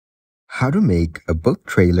How to make a book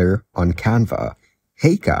trailer on Canva.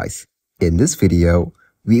 Hey guys, in this video,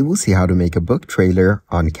 we will see how to make a book trailer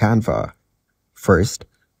on Canva. First,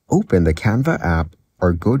 open the Canva app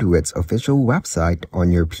or go to its official website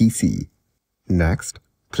on your PC. Next,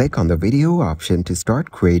 click on the video option to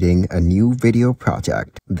start creating a new video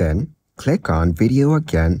project. Then, click on video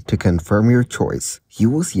again to confirm your choice.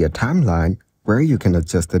 You will see a timeline where you can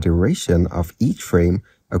adjust the duration of each frame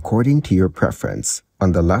according to your preference.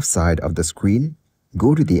 On the left side of the screen,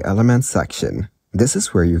 go to the Elements section. This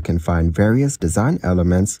is where you can find various design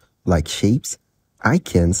elements like shapes,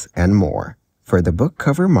 icons, and more. For the book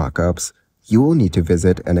cover mockups, you will need to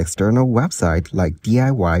visit an external website like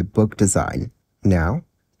DIY Book Design. Now,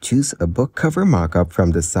 choose a book cover mockup from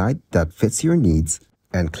the site that fits your needs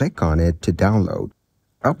and click on it to download.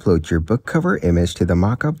 Upload your book cover image to the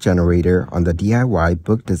mockup generator on the DIY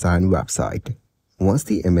Book Design website. Once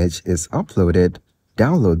the image is uploaded,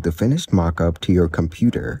 download the finished mockup to your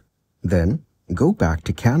computer. Then, go back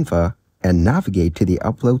to Canva and navigate to the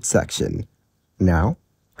Upload section. Now,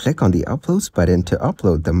 click on the Uploads button to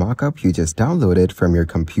upload the mockup you just downloaded from your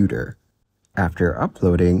computer. After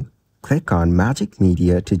uploading, click on Magic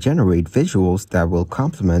Media to generate visuals that will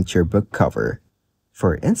complement your book cover.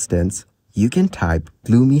 For instance, you can type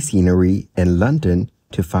gloomy scenery in London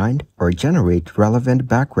to find or generate relevant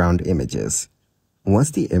background images.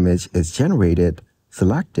 Once the image is generated,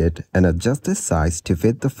 select it and adjust the size to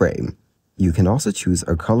fit the frame. You can also choose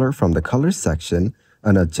a color from the Colors section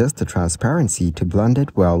and adjust the transparency to blend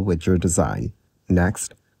it well with your design.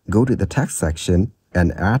 Next, go to the Text section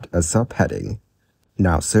and add a subheading.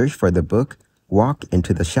 Now search for the book Walk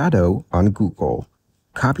into the Shadow on Google.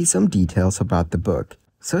 Copy some details about the book,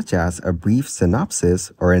 such as a brief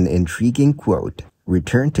synopsis or an intriguing quote.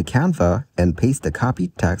 Return to Canva and paste the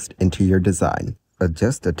copied text into your design.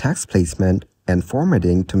 Adjust the text placement and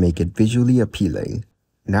formatting to make it visually appealing.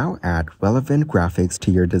 Now add relevant graphics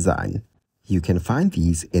to your design. You can find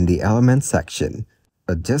these in the Elements section.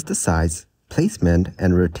 Adjust the size, placement,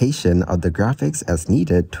 and rotation of the graphics as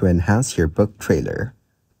needed to enhance your book trailer.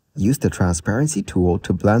 Use the transparency tool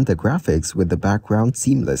to blend the graphics with the background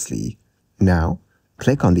seamlessly. Now,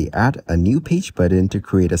 click on the Add a New Page button to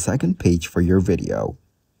create a second page for your video.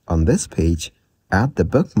 On this page, add the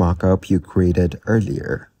book mockup you created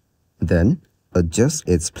earlier. Then, adjust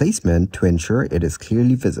its placement to ensure it is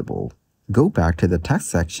clearly visible. Go back to the Text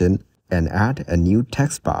section and add a new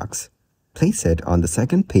text box. Place it on the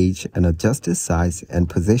second page and adjust its size and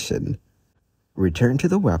position. Return to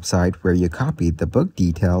the website where you copied the book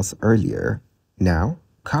details earlier. Now,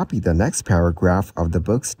 copy the next paragraph of the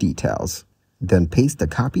book's details. Then paste the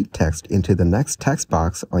copied text into the next text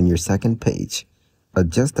box on your second page.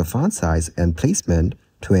 Adjust the font size and placement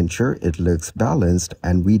to ensure it looks balanced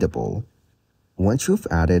and readable. Once you've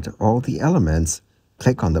added all the elements,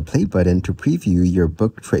 click on the play button to preview your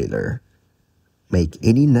book trailer. Make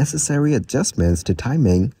any necessary adjustments to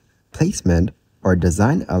timing, placement, or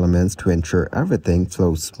design elements to ensure everything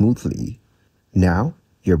flows smoothly. Now,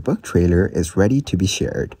 your book trailer is ready to be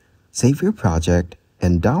shared. Save your project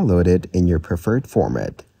and download it in your preferred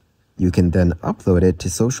format. You can then upload it to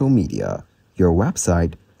social media, your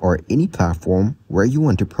website, or any platform where you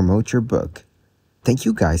want to promote your book. Thank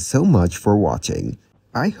you guys so much for watching.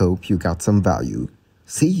 I hope you got some value.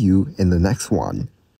 See you in the next one.